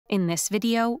In this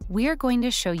video, we're going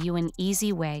to show you an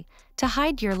easy way to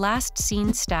hide your last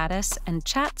seen status and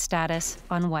chat status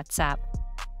on WhatsApp.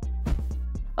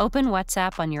 Open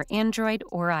WhatsApp on your Android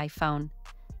or iPhone.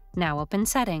 Now open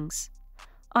Settings.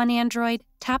 On Android,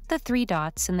 tap the three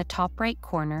dots in the top right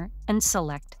corner and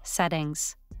select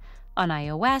Settings. On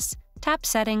iOS, tap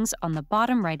Settings on the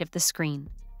bottom right of the screen.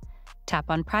 Tap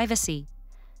on Privacy.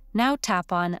 Now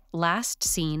tap on Last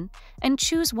Seen and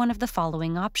choose one of the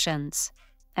following options: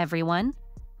 Everyone,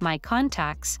 My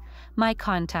Contacts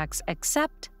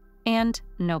Except, and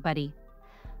Nobody.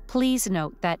 Please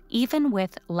note that even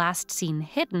with Last Seen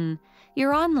hidden,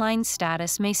 your online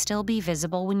status may still be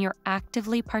visible when you're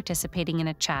actively participating in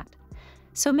a chat.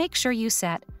 So make sure you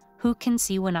set Who Can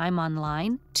See When I'm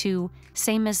Online to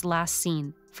Same as Last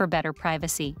Seen for better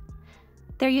privacy.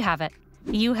 There you have it.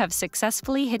 You have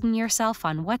successfully hidden yourself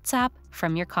on WhatsApp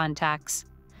from your contacts.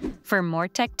 For more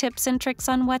tech tips and tricks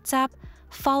on WhatsApp,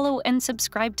 follow and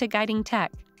subscribe to Guiding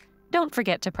Tech. Don't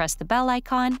forget to press the bell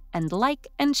icon and like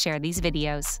and share these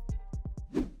videos.